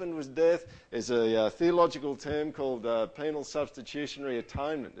 His weapon was death. There's a theological term called penal substitutionary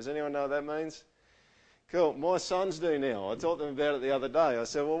atonement. Does anyone know what that means? Cool. My sons do now. I taught them about it the other day. I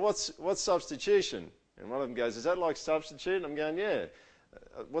said, well, what's substitution? And one of them goes, is that like substitute? And I'm going, yeah.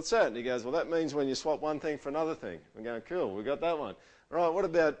 What's that? And he goes, well, that means when you swap one thing for another thing. I'm going, cool, we got that one. All right,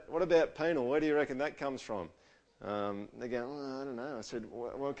 what about penal? Where do you reckon that comes from? They go, well, I don't know. I said,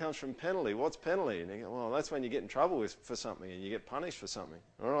 well, it comes from penalty. What's penalty? And they go, well, that's when you get in trouble for something and you get punished for something.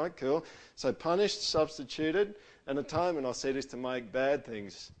 All right, cool. So punished, substituted, and atonement, I said, is to make bad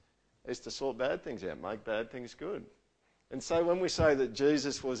things, is to sort bad things out, make bad things good. And so when we say that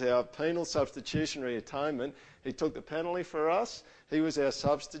Jesus was our penal substitutionary atonement, he took the penalty for us, he was our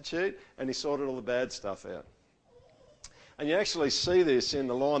substitute, and he sorted all the bad stuff out. And you actually see this in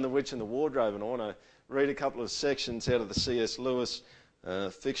The Lion, the Witch and the Wardrobe, and I want to read a couple of sections out of the C.S. Lewis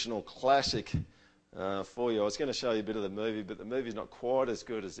fictional classic for you. I was going to show you a bit of the movie, but the movie's not quite as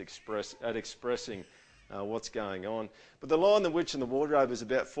good as expressing what's going on. But The Lion, the Witch and the Wardrobe is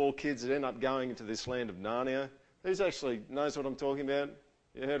about four kids that end up going into this land of Narnia. Who's actually knows what I'm talking about?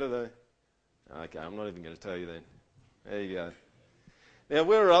 You heard of the... Okay, I'm not even going to tell you then. There you go. Now,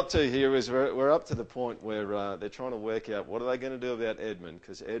 where we're up to here is we're up to the point where they're trying to work out what are they going to do about Edmund,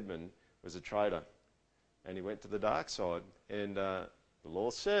 because Edmund was a traitor. And he went to the dark side. And the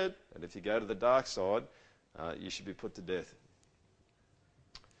law said that if you go to the dark side, you should be put to death.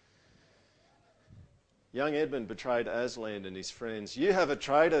 Young Edmund betrayed Aslan and his friends. You have a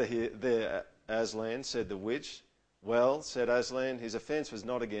traitor there, Aslan, said the witch. Well, said Aslan, his offence was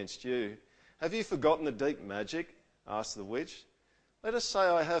not against you. Have you forgotten the deep magic? Asked the witch. Let us say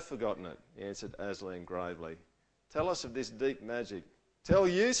I have forgotten it, answered Aslan gravely. Tell us of this deep magic. Tell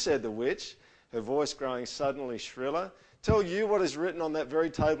you, said the witch, her voice growing suddenly shriller. Tell you what is written on that very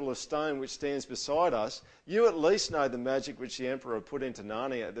table of stone which stands beside us. You at least know the magic which the emperor put into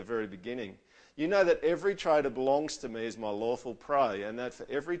Narnia at the very beginning. You know that every traitor belongs to me as my lawful prey, and that for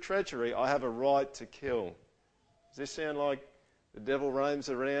every treachery I have a right to kill. Does this sound like the devil roams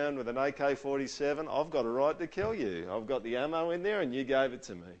around with an AK-47? I've got a right to kill you. I've got the ammo in there and you gave it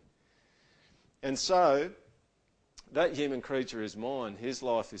to me. And so That human creature is mine. His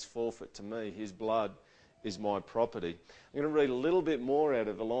life is forfeit to me. His blood is my property. I'm going to read a little bit more out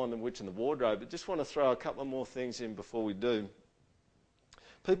of The Lion, the Witch and the Wardrobe, but just want to throw a couple more things in before we do.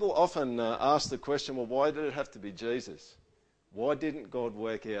 People often ask the question, well, why did it have to be Jesus? Why didn't God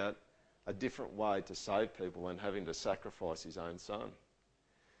work out a different way to save people than having to sacrifice his own son?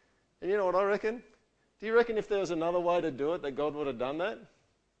 And you know what I reckon? Do you reckon if there was another way to do it that God would have done that?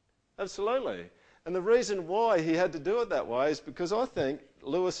 Absolutely. And the reason why he had to do it that way is because I think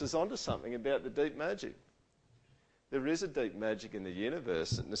Lewis is onto something about the deep magic. There is a deep magic in the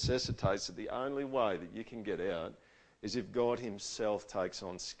universe that necessitates that the only way that you can get out is if God himself takes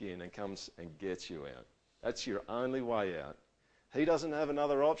on skin and comes and gets you out. That's your only way out. He doesn't have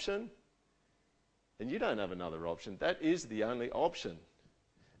another option, and you don't have another option. That is the only option.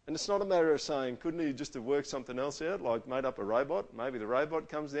 And it's not a matter of saying, couldn't he just have worked something else out, like made up a robot? Maybe the robot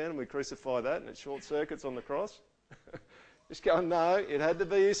comes down and we crucify that and it short circuits on the cross. Just go, no, it had to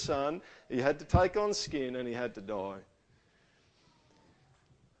be his son. He had to take on skin and he had to die.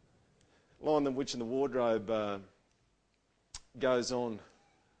 Lion, the Witch and the Wardrobe goes on.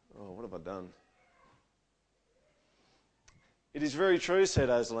 Oh, what have I done? It is very true, said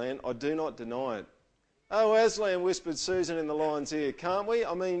Aslan. I do not deny it. Oh, Aslan, whispered Susan in the lion's ear. Can't we?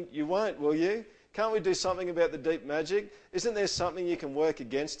 I mean, you won't, will you? Can't we do something about the deep magic? Isn't there something you can work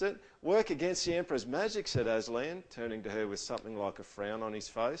against it? Work against the Emperor's magic, said Aslan, turning to her with something like a frown on his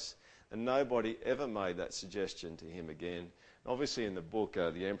face. And nobody ever made that suggestion to him again. Obviously in the book,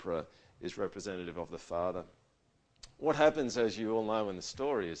 the Emperor is representative of the father. What happens, as you all know in the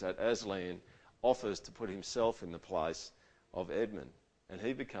story, is that Aslan offers to put himself in the place of Edmund, and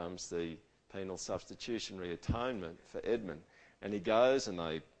he becomes the penal substitutionary atonement for Edmund. And he goes and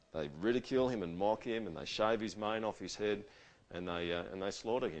they ridicule him and mock him, and they shave his mane off his head, and they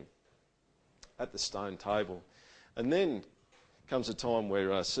slaughter him at the stone table. And then comes a time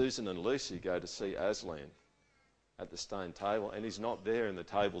where Susan and Lucy go to see Aslan at the stone table, and he's not there, and the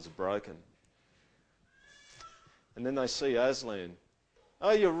tables are broken. And then they see Aslan.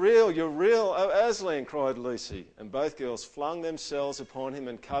 Oh, you're real, you're real. Oh, Aslan, cried Lucy. And both girls flung themselves upon him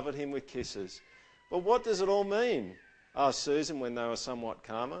and covered him with kisses. But what does it all mean? Asked Susan when they were somewhat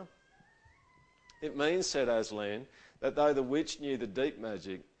calmer. It means, said Aslan, that though the witch knew the deep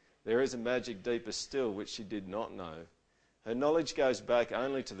magic, there is a magic deeper still which she did not know. Her knowledge goes back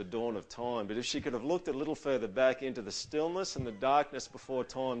only to the dawn of time, but if she could have looked a little further back into the stillness and the darkness before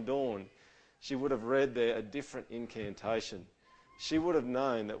time dawned, she would have read there a different incantation. She would have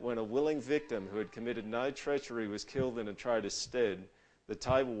known that when a willing victim who had committed no treachery was killed in a traitor's stead, the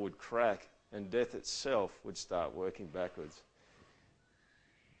table would crack and death itself would start working backwards.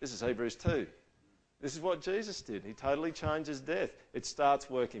 This is Hebrews 2. This is what Jesus did. He totally changes death. It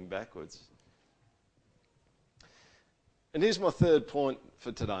starts working backwards. And here's my third point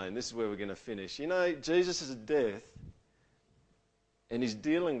for today, and this is where we're going to finish. You know, Jesus' death and his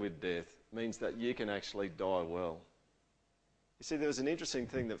dealing with death means that you can actually die well. You see, there was an interesting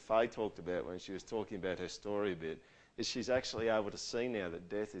thing that Faye talked about when she was talking about her story a bit, is she's actually able to see now that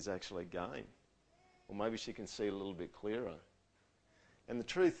death is actually gain. Or maybe she can see a little bit clearer. And the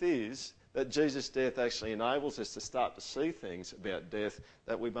truth is that Jesus' death actually enables us to start to see things about death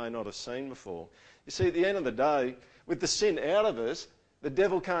that we may not have seen before. You see, at the end of the day, with the sin out of us, the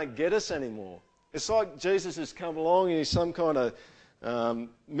devil can't get us anymore. It's like Jesus has come along and he's some kind of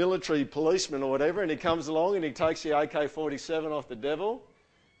military policeman or whatever, and he comes along and he takes the AK-47 off the devil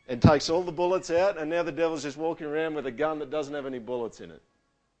and takes all the bullets out, and now the devil's just walking around with a gun that doesn't have any bullets in it.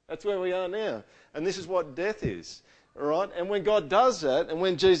 That's where we are now. And this is what death is. All right? And when God does that, and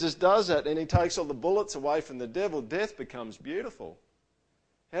when Jesus does that, and he takes all the bullets away from the devil, death becomes beautiful.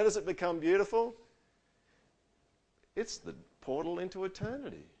 How does it become beautiful? It's the portal into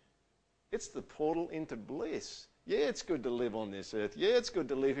eternity. It's the portal into bliss. Yeah, it's good to live on this earth. Yeah, it's good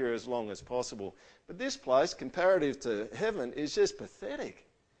to live here as long as possible. But this place, comparative to heaven, is just pathetic.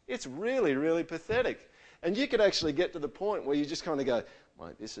 It's really, really pathetic. And you could actually get to the point where you just kind of go,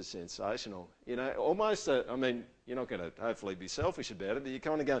 mate, this is sensational. You know, almost, I mean, you're not going to hopefully be selfish about it, but you're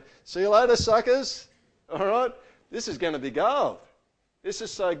kind of going, see you later, suckers. All right? This is going to be gold. This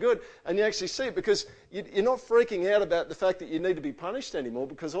is so good. And you actually see it because you're not freaking out about the fact that you need to be punished anymore,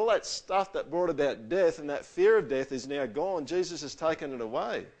 because all that stuff that brought about death and that fear of death is now gone. Jesus has taken it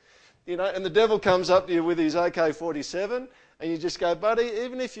away. You know, and the devil comes up to you with his AK-47 and you just go, buddy,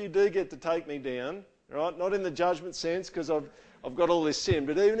 even if you do get to take me down, right, not in the judgment sense because I've got all this sin,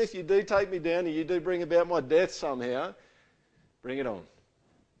 but even if you do take me down and you do bring about my death somehow, bring it on.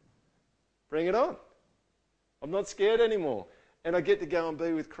 Bring it on. I'm not scared anymore. And I get to go and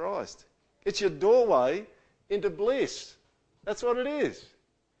be with Christ. It's your doorway into bliss. That's what it is.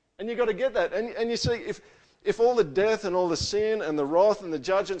 And you've got to get that. And you see, if all the death and all the sin and the wrath and the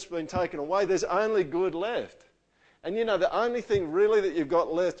judgment's been taken away, there's only good left. And you know, the only thing really that you've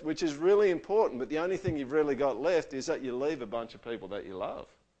got left, which is really important, but the only thing you've really got left is that you leave a bunch of people that you love.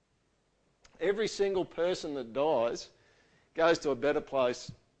 Every single person that dies goes to a better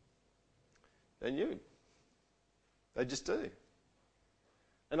place than you. They just do.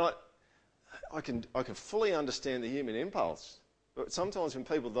 And I can fully understand the human impulse. But sometimes when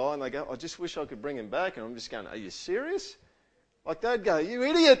people die and they go, I just wish I could bring him back, and I'm just going, are you serious? Like they'd go, you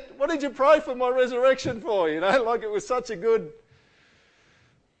idiot, what did you pray for my resurrection for? You know, like it was such a good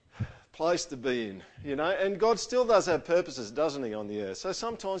place to be in, you know. And God still does have purposes, doesn't he, on the earth? So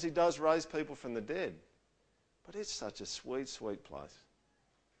sometimes he does raise people from the dead. But it's such a sweet, sweet place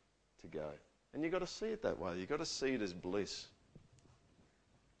to go. And you've got to see it that way. You've got to see it as bliss.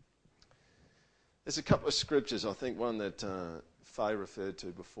 There's a couple of scriptures, I think one that Faye referred to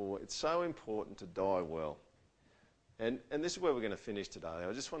before. It's so important to die well. And this is where we're going to finish today.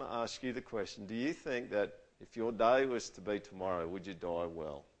 I just want to ask you the question, do you think that if your day was to be tomorrow, would you die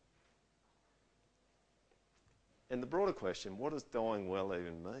well? And the broader question, what does dying well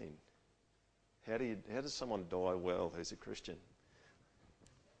even mean? How does someone die well who's a Christian?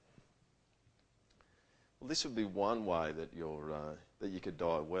 Well, this would be one way that you could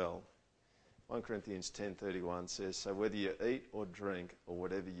die well. 1 Corinthians 10:31 says, so whether you eat or drink or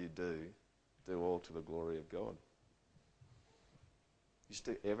whatever you do all to the glory of God. You should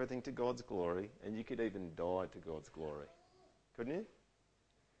do everything to God's glory, and you could even die to God's glory. Couldn't you?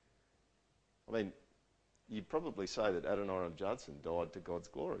 I mean, you'd probably say that Adoniram Judson died to God's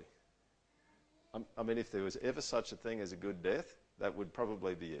glory. I mean, if there was ever such a thing as a good death, that would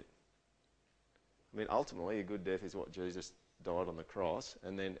probably be it. I mean, ultimately, a good death is what Jesus died on the cross,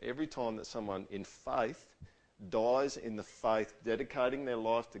 and then every time that someone in faith dies in the faith, dedicating their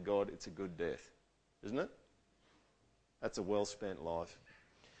life to God, it's a good death, isn't it? That's a well-spent life.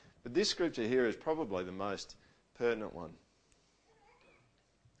 But this scripture here is probably the most pertinent one.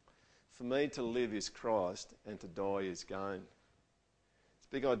 For me to live is Christ, and to die is gain. It's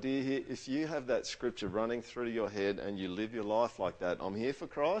a big idea here. If you have that scripture running through your head and you live your life like that, I'm here for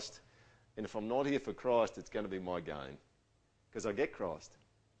Christ, and if I'm not here for Christ, it's going to be my gain. Because I get Christ.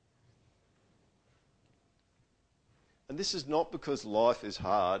 And this is not because life is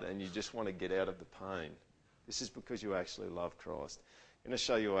hard and you just want to get out of the pain. This is because you actually love Christ. I'm going to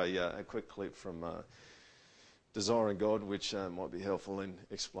show you a quick clip from Desiring God, which might be helpful in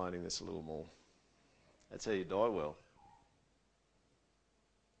explaining this a little more. That's how you die well.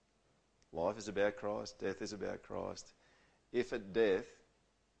 Life is about Christ. Death is about Christ. If at death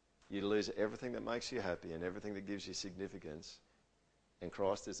you lose everything that makes you happy and everything that gives you significance, and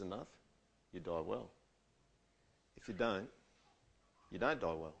Christ is enough, you die well. If you don't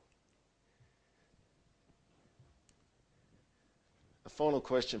die well. A final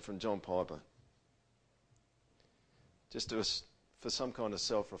question from John Piper. Just for some kind of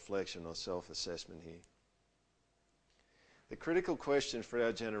self-reflection or self-assessment here. The critical question for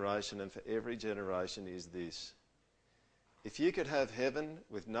our generation and for every generation is this. If you could have heaven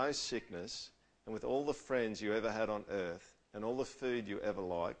with no sickness and with all the friends you ever had on earth and all the food you ever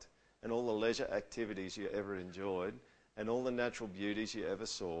liked and all the leisure activities you ever enjoyed and all the natural beauties you ever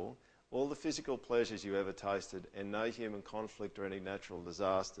saw, all the physical pleasures you ever tasted and no human conflict or any natural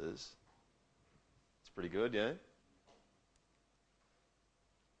disasters, it's pretty good, yeah?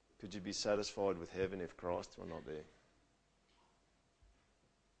 Could you be satisfied with heaven if Christ were not there?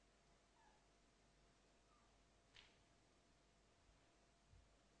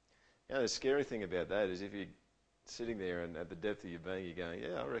 You know, the scary thing about that is if you're sitting there and at the depth of your being, you're going,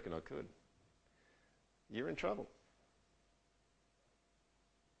 yeah, I reckon I could. You're in trouble.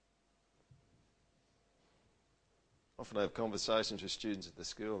 Often I have conversations with students at the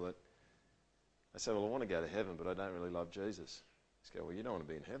school that they say, well, I want to go to heaven, but I don't really love Jesus. I just go, well, you don't want to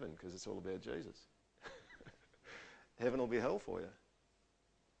be in heaven because it's all about Jesus. Heaven will be hell for you.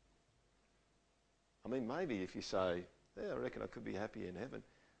 I mean, maybe if you say, yeah, I reckon I could be happy in heaven,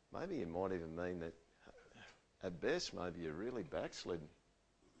 maybe it might even mean that at best maybe you're really backslidden.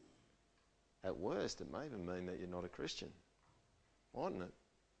 At worst, it may even mean that you're not a Christian, mightn't it?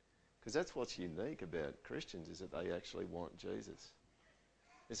 Because that's what's unique about Christians is that they actually want Jesus.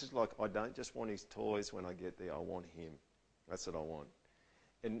 This is like, I don't just want his toys when I get there, I want him. That's what I want.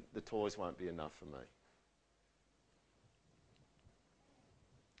 And the toys won't be enough for me.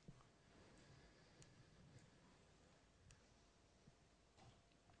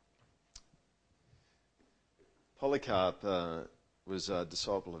 Polycarp was a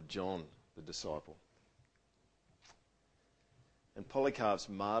disciple of John, the disciple. And Polycarp's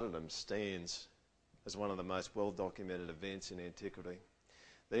martyrdom stands as one of the most well-documented events in antiquity.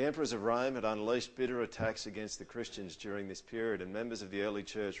 The emperors of Rome had unleashed bitter attacks against the Christians during this period, and members of the early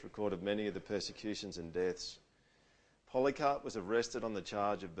church recorded many of the persecutions and deaths. Polycarp was arrested on the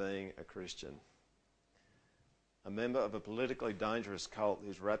charge of being a Christian, a member of a politically dangerous cult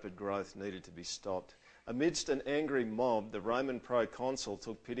whose rapid growth needed to be stopped. Amidst an angry mob, the Roman proconsul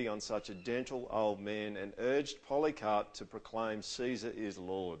took pity on such a gentle old man and urged Polycarp to proclaim Caesar is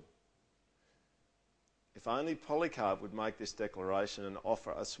Lord. If only Polycarp would make this declaration and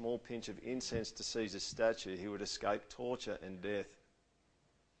offer a small pinch of incense to Caesar's statue, he would escape torture and death.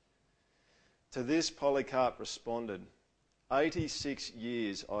 To this Polycarp responded, 86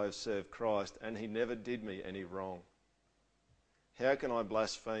 years I have served Christ, and he never did me any wrong. How can I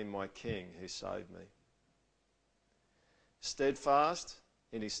blaspheme my king who saved me? Steadfast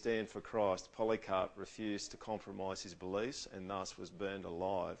in his stand for Christ, Polycarp refused to compromise his beliefs and thus was burned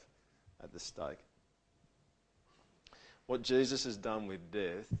alive at the stake. What Jesus has done with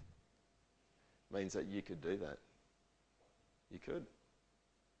death means that you could do that. You could.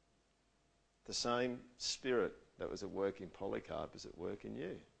 The same spirit that was at work in Polycarp is at work in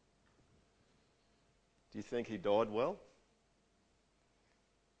you. Do you think he died well?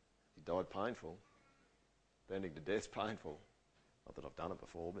 He died painful. Burning to death, painful. Not that I've done it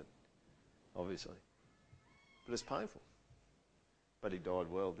before, but obviously. But it's painful. But he died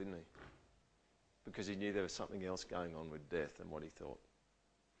well, didn't he? Because he knew there was something else going on with death than what he thought.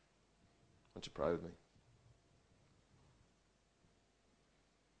 Why don't you pray with me?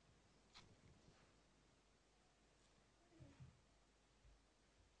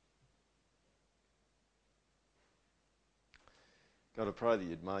 God, I pray that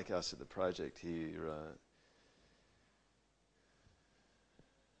you'd make us at the project here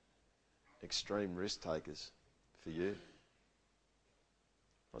extreme risk takers for you.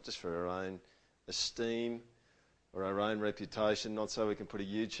 Not just for our own esteem or our own reputation, not so we can put a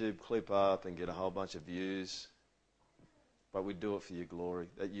YouTube clip up and get a whole bunch of views, but we do it for your glory,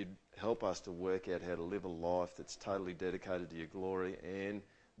 that you'd help us to work out how to live a life that's totally dedicated to your glory and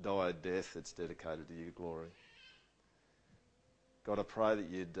die a death that's dedicated to your glory. God, I pray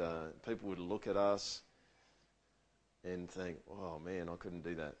that people would look at us and think, oh man, I couldn't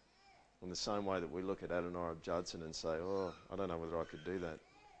do that. In the same way that we look at Adoniram Judson and say, oh, I don't know whether I could do that.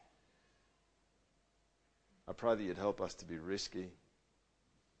 I pray that you'd help us to be risky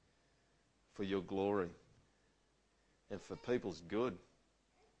for your glory and for people's good.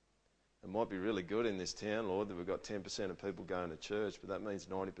 It might be really good in this town, Lord, that we've got 10% of people going to church, but that means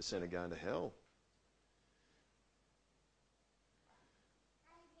 90% are going to hell.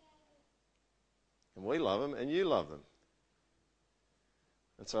 And we love them, and you love them.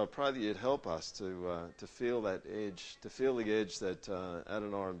 And so I pray that you'd help us to feel that edge, to feel the edge that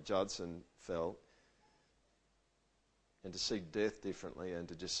Adoniram Judson felt, and to see death differently and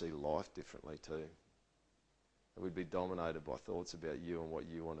to just see life differently too. That we'd be dominated by thoughts about you and what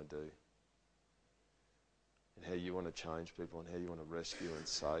you want to do, and how you want to change people and how you want to rescue and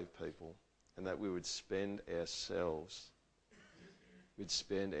save people, and that we would spend ourselves, we'd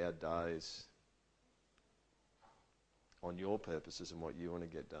spend our days on your purposes and what you want to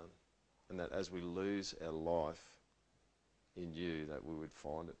get done. And that as we lose our life in you, that we would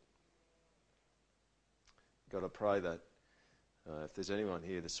find it. God, I pray that if there's anyone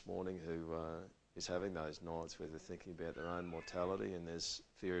here this morning who is having those nights where they're thinking about their own mortality and there's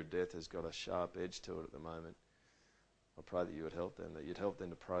fear of death has got a sharp edge to it at the moment, I pray that you would help them, that you'd help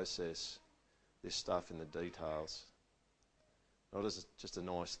them to process this stuff in the details. Not as just a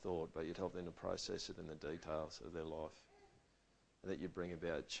nice thought, but you'd help them to process it in the details of their life. And that you bring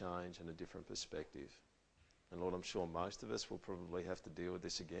about change and a different perspective. And Lord, I'm sure most of us will probably have to deal with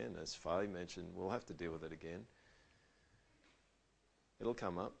this again. As Faye mentioned, we'll have to deal with it again. It'll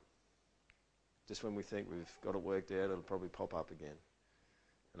come up. Just when we think we've got it worked out, it'll probably pop up again.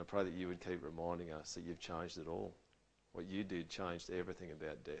 And I pray that you would keep reminding us that you've changed it all. What you did changed everything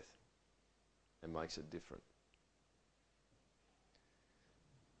about death and makes it different.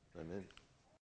 Amen.